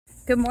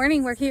Good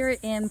morning. We're here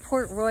in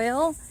Port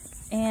Royal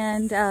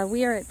and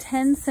we are at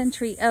 10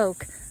 Century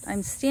Oak.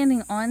 I'm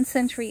standing on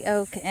Century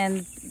Oak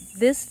and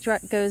this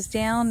goes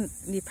down.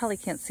 You probably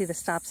can't see the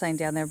stop sign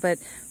down there, but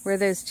where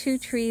those two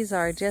trees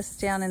are just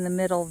down in the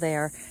middle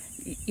there,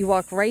 you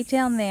walk right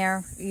down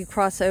there, you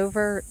cross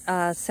over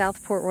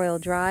South Port Royal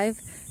Drive,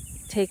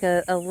 take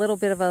a little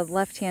bit of a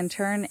left-hand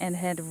turn and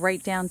head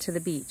right down to the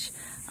beach.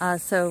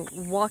 So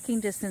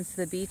walking distance to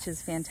the beach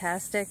is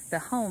fantastic. The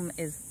home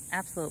is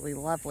absolutely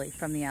lovely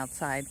from the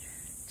outside.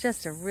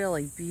 Just a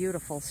really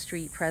beautiful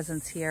street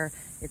presence here.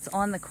 It's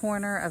on the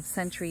corner of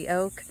Century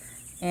Oak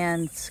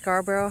and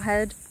Scarborough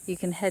Head. You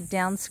can head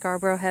down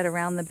Scarborough Head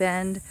around the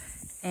bend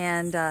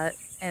and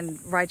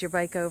ride your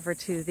bike over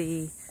to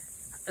the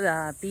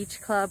beach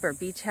club or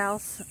beach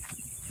house.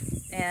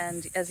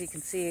 And as you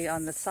can see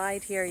on the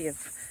side here, you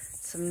have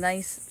some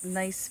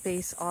nice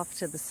space off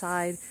to the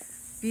side.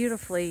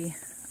 Beautifully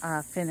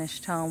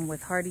finished home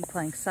with hardy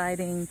plank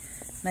siding,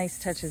 nice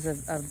touches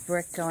of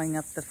brick going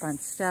up the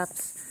front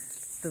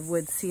steps, the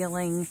wood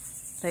ceiling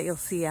that you'll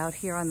see out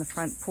here on the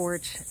front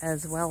porch,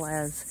 as well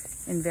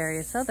as in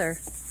various other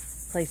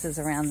places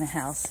around the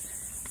house.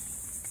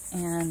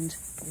 And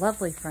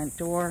lovely front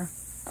door.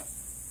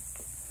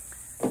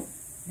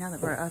 Now that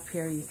we're up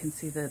here, you can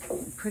see the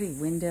pretty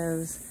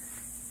windows.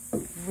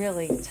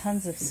 Really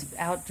tons of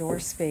outdoor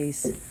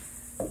space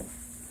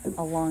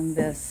along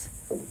this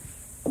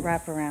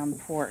wraparound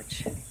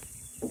porch.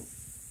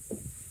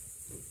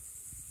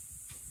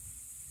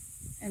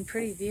 And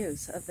pretty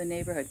views of the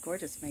neighborhood.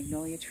 Gorgeous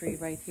magnolia tree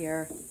right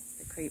here,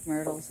 the crepe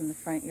myrtles in the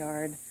front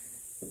yard.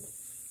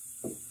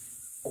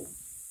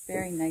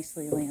 Very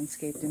nicely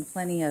landscaped and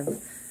plenty of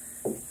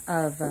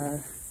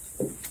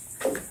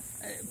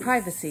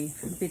privacy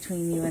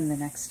between you and the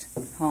next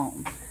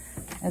home.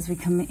 As we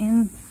come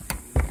in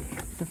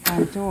the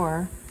front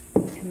door,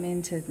 we come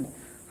into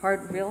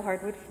real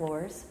hardwood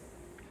floors.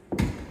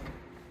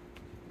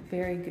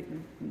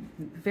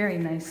 Very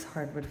nice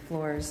hardwood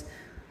floors.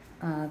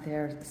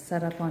 They're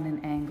set up on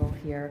an angle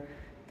here.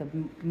 The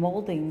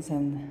moldings,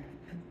 and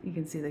you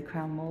can see the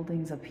crown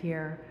moldings up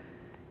here,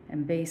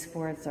 and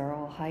baseboards are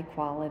all high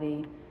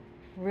quality.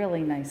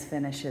 Really nice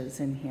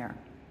finishes in here.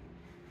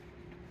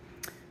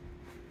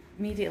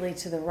 Immediately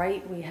to the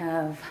right, we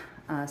have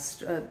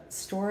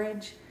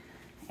storage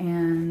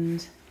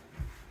and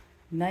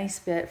nice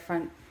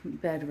front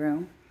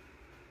bedroom.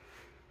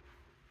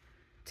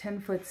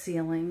 10-foot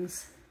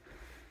ceilings.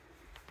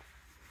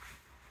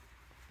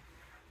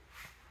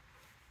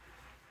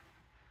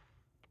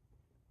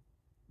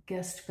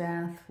 Guest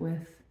bath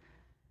with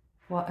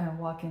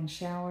walk-in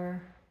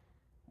shower,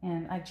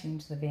 and I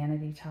changed the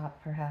vanity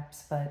top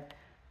perhaps, but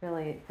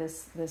really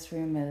this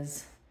room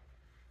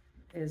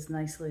is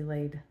nicely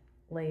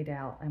laid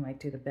out. I might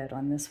do the bed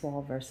on this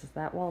wall versus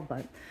that wall,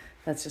 but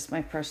that's just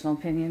my personal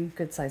opinion.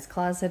 Good sized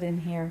closet in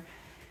here,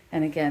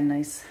 and again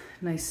nice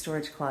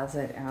storage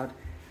closet out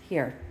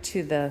here.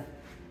 To the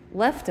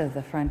left of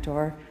the front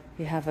door,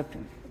 you have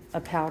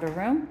a powder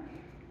room,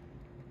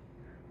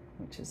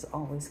 which is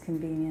always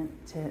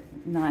convenient to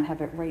not have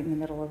it right in the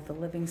middle of the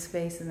living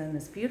space. And then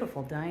this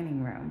beautiful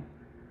dining room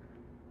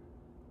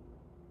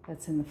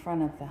that's in the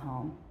front of the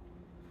home.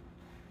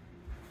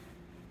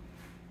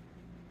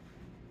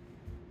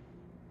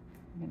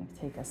 I'm going to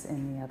take us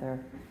in the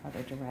other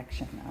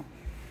direction now.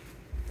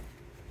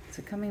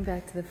 So coming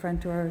back to the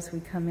front door, as we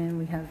come in,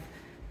 we have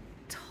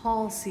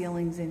tall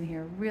ceilings in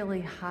here,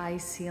 really high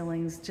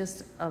ceilings,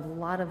 just a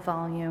lot of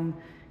volume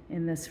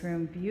in this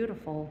room.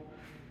 Beautiful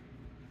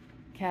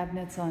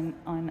cabinets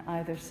on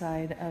either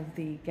side of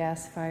the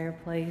gas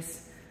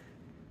fireplace.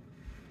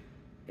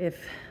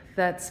 If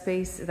that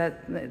space,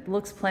 it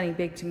looks plenty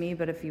big to me,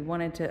 but if you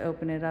wanted to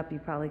open it up, you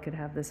probably could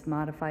have this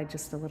modified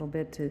just a little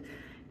bit to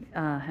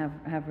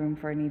have room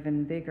for an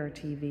even bigger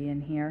TV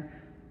in here.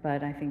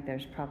 But I think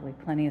there's probably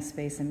plenty of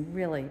space, and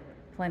really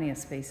plenty of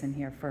space in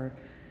here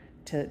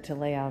to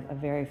lay out a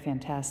very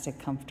fantastic,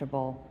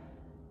 comfortable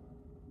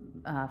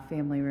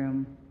family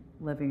room,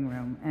 living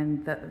room.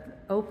 And the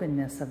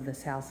openness of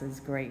this house is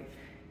great.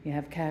 You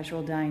have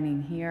casual dining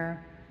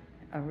here,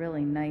 a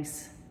really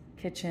nice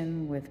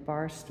kitchen with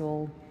bar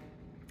stool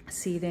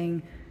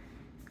seating.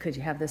 Could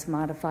you have this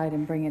modified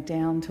and bring it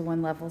down to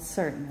one level?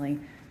 Certainly,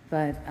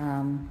 but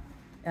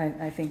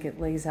I think it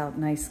lays out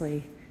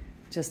nicely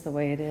just the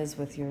way it is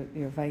with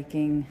your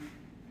Viking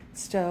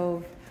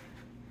stove.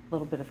 A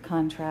little bit of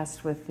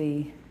contrast with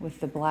the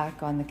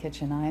black on the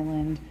kitchen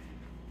island.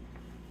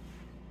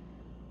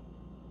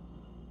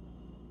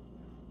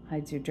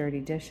 Hides your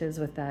dirty dishes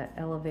with that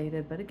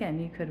elevated, but again,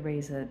 you could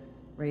raise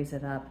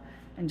it up.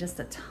 And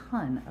just a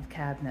ton of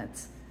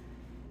cabinets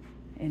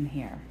in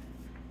here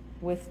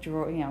with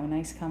a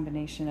nice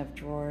combination of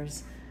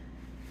drawers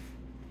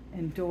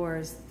and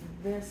doors.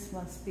 This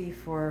must be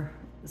for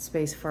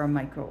space for a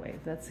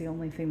microwave. That's the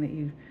only thing that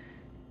you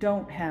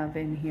don't have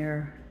in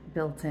here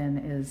built in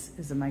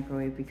is a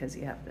microwave, because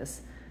you have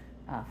this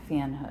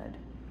fan hood.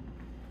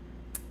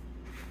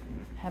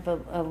 Have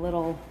a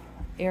little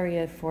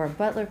area for a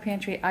butler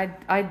pantry.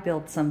 I'd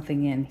build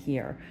something in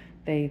here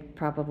They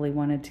probably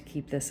wanted to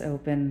keep this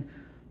open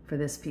for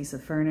this piece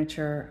of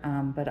furniture,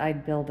 but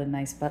I'd build a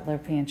nice butler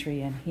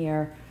pantry in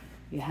here.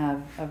 You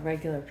have a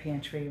regular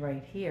pantry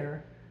right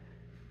here,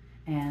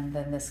 and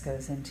then this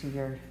goes into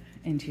your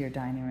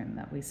dining room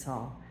that we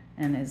saw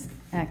and is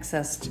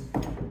accessed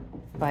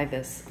by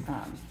this,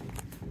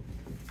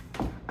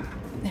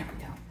 there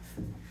we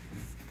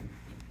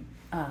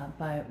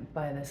go,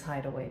 by this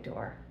hideaway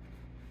door.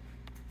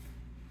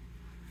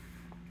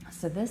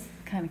 So this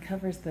kind of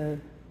covers the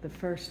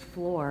first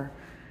floor,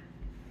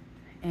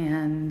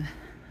 and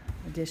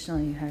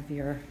additionally you have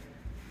your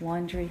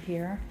laundry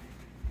here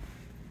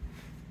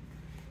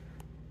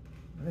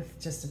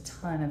with just a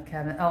ton of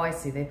cabinets. Oh, I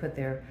see, they put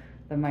the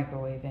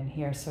microwave in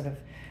here, sort of.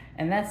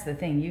 And that's the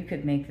thing, you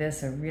could make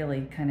this a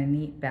really kind of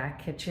neat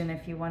back kitchen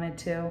if you wanted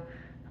to,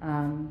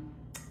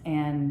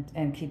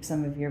 and keep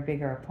some of your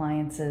bigger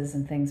appliances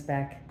and things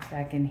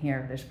back in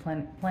here. There's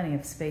plenty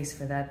of space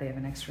for that. They have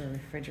an extra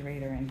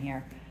refrigerator in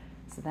here,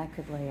 so that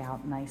could lay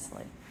out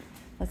nicely.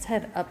 Let's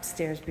head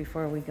upstairs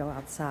before we go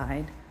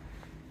outside.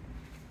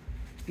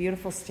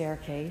 Beautiful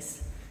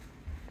staircase,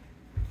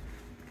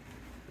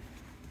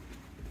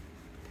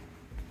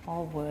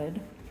 all wood.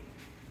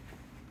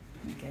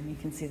 Again, you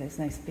can see those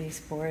nice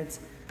baseboards.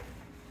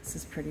 This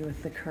is pretty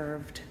with the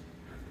curved.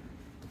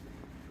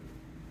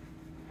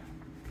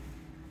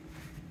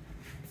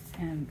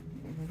 And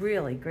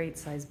really great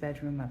size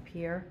bedroom up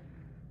here.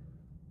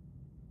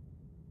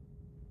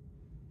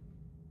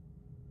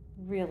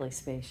 Really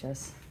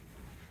spacious.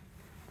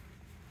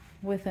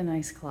 With a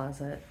nice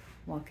closet,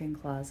 walk-in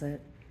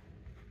closet.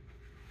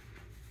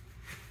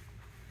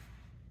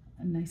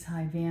 A nice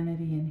high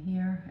vanity in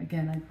here.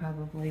 Again,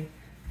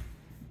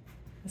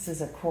 this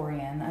is a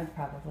Corian. I'd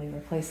probably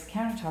replace the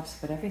countertops,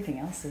 but everything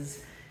else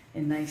is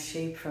in nice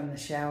shape, from the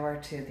shower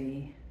to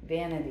the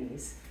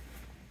vanities.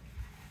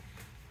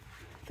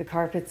 The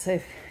carpets,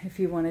 if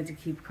you wanted to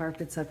keep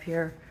carpets up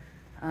here,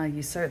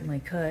 you certainly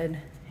could,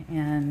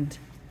 and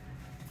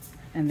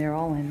they're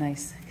all in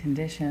nice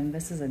condition.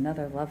 This is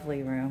another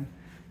lovely room.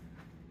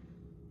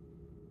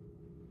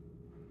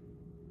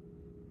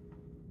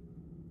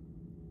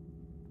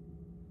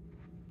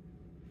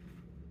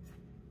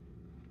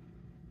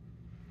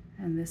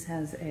 And this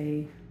has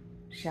a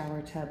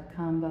shower tub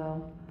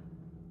combo.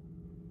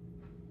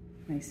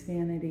 Nice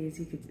vanities.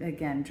 You could,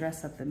 again,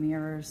 dress up the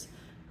mirrors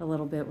a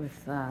little bit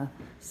with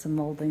some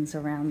moldings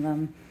around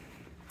them.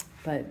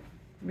 But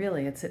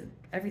really,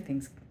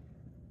 everything's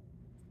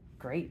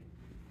great.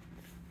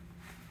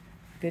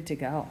 Good to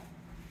go.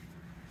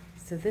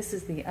 So this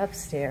is the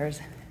upstairs.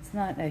 It's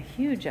not a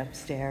huge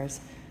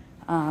upstairs,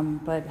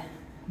 but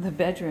the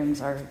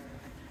bedrooms are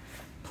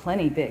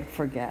plenty big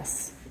for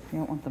guests. You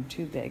don't want them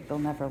too big, they'll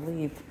never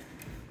leave.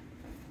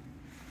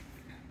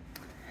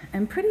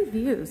 And pretty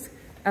views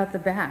out the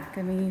back.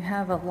 I mean, you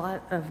have a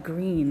lot of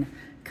green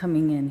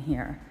coming in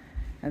here.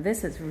 Now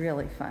this is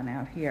really fun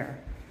out here.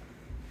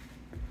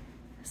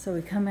 So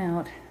we come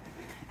out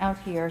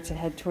here to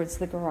head towards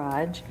the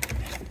garage,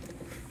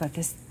 but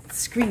this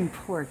screen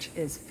porch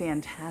is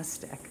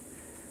fantastic.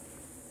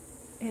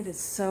 It is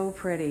so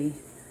pretty,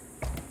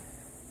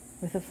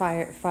 with a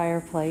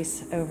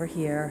fireplace over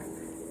here.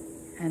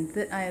 And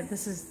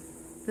this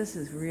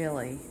is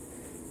really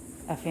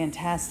a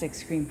fantastic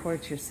screen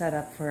porch. You're set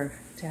up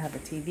to have a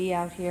TV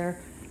out here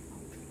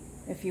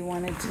if you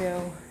wanted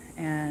to.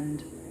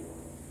 And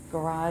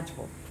garage,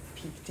 we'll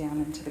peek down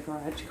into the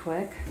garage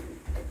quick.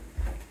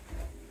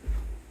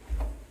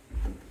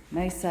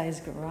 Nice size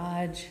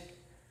garage.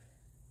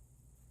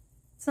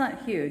 It's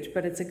not huge,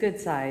 but it's a good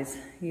size.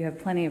 You have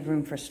plenty of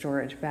room for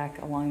storage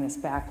back along this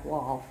back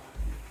wall.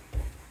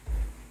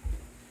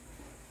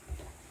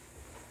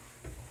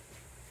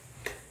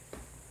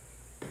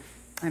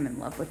 I'm in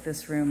love with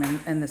this room,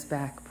 and this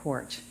back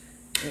porch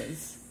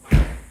is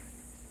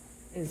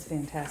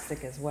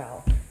fantastic as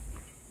well.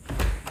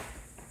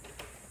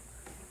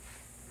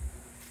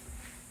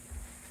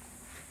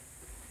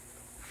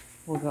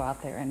 We'll go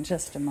out there in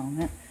just a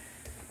moment.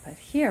 But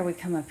here, we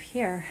come up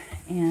here,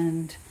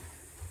 and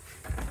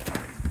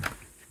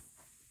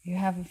you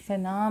have a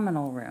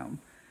phenomenal room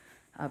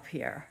up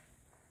here.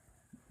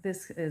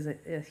 This is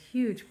a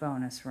huge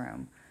bonus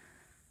room,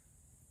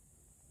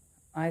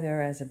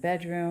 either as a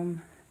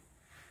bedroom,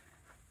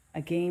 a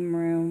gaming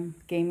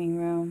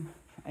room,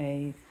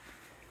 a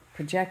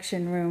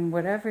projection room,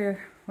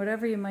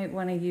 whatever you might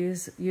want to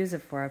use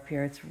it for up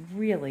here. It's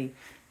really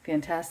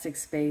fantastic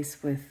space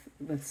with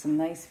some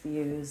nice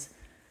views.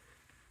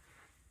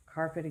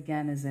 Carpet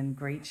again is in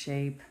great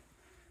shape.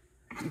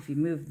 If you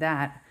move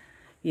that,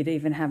 you'd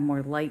even have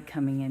more light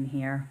coming in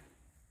here.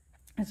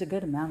 There's a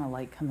good amount of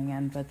light coming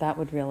in, but that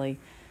would really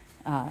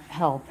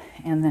help.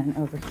 And then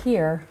over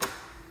here,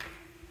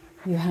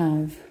 you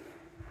have,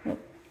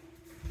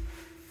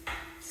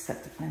 just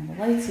have to find the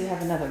lights, you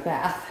have another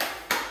bath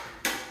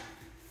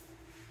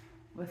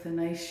with a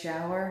nice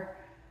shower,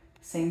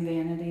 same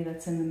vanity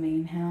that's in the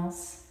main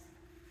house,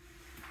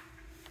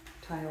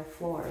 tile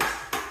floors.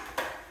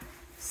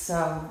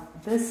 So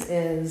this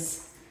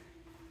is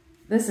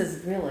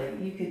really,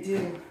 you could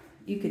do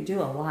you could do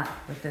a lot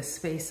with this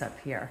space up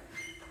here.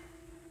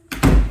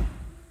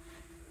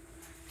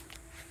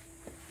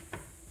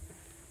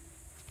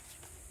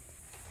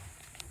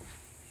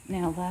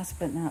 Now, last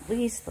but not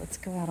least, let's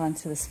go out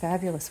onto this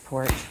fabulous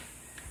porch,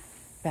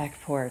 back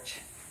porch.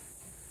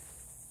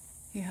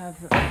 You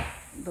have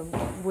the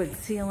wood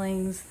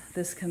ceilings.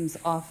 This comes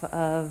off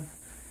of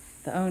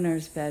the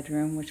owner's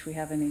bedroom, which we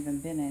haven't even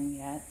been in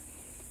yet.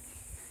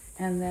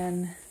 And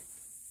then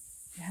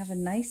you have a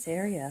nice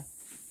area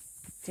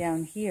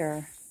down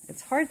here.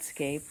 It's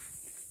hardscape,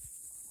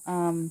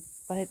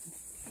 but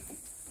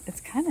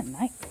it's kind of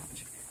nice.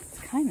 It's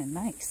kind of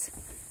nice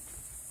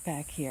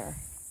back here.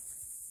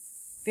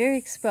 Very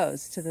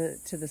exposed to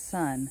the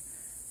sun.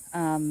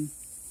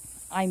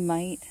 I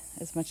might,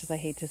 as much as I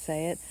hate to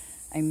say it,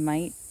 I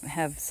might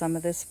have some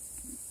of this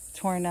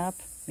torn up,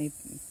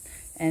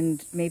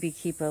 and maybe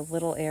keep a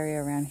little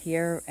area around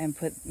here and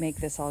make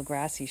this all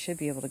grass. You should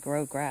be able to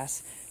grow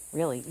grass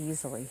really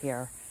easily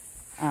here.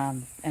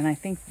 And I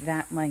think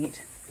that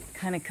might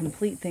kind of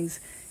complete things.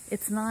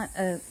 It's not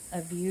a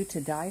view to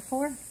die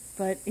for,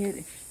 but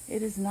it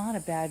is not a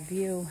bad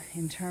view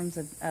in terms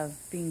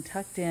of being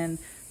tucked in.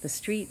 This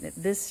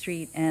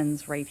street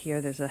ends right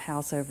here. There's a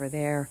house over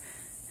there,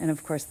 and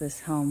of course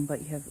this home,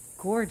 but you have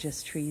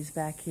gorgeous trees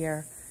back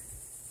here,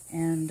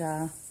 and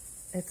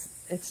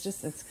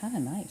it's kind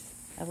of nice.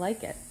 I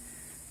like it.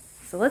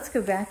 So let's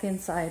go back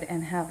inside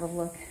and have a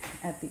look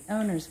at the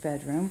owner's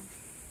bedroom.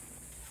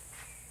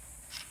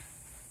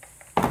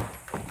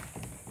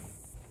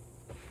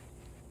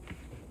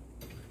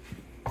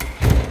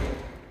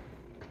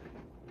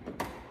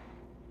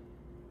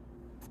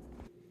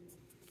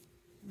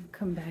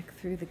 Come back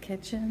through the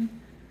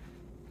kitchen.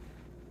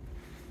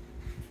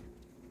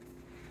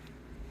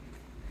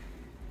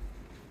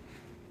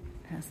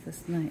 Past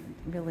this night,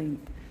 really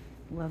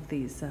love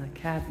these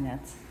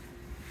cabinets.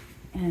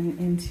 And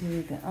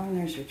into the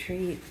owner's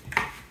retreat,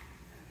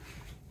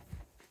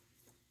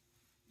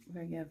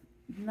 where you have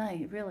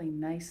really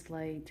nice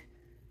light,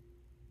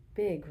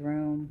 big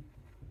room,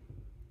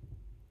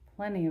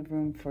 plenty of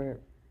room for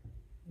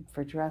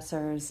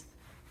dressers,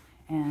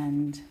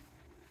 and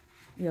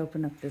you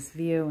open up this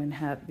view and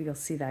you'll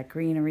see that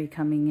greenery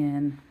coming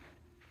in.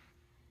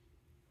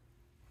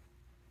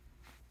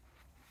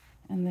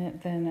 And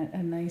then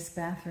a nice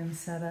bathroom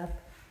setup.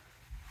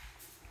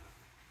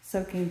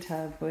 Soaking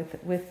tub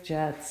with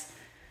jets,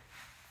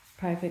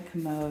 private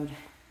commode,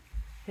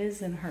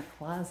 his and her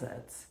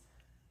closets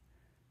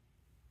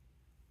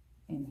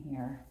in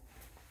here,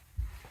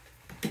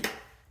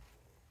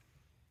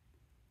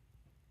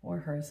 or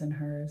hers and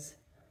hers.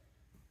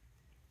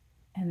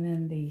 And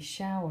then the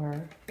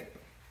shower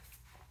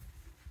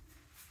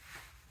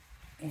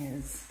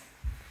is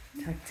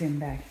tucked in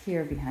back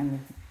here behind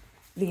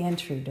the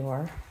entry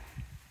door.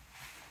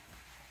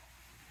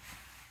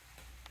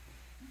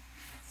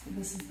 So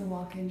this is the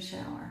walk-in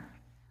shower.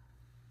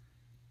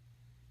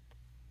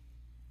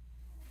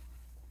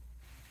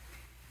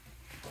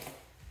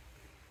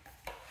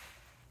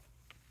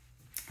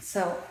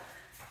 So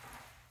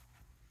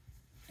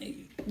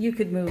you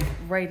could move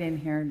right in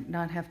here,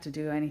 not have to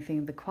do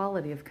anything. The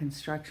quality of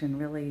construction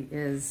really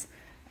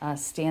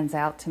stands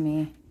out to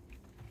me,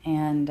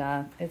 and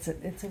it's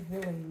a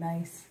really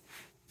nice,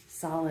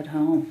 solid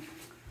home.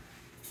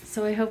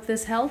 So I hope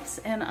this helps,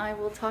 and I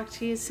will talk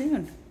to you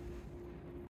soon.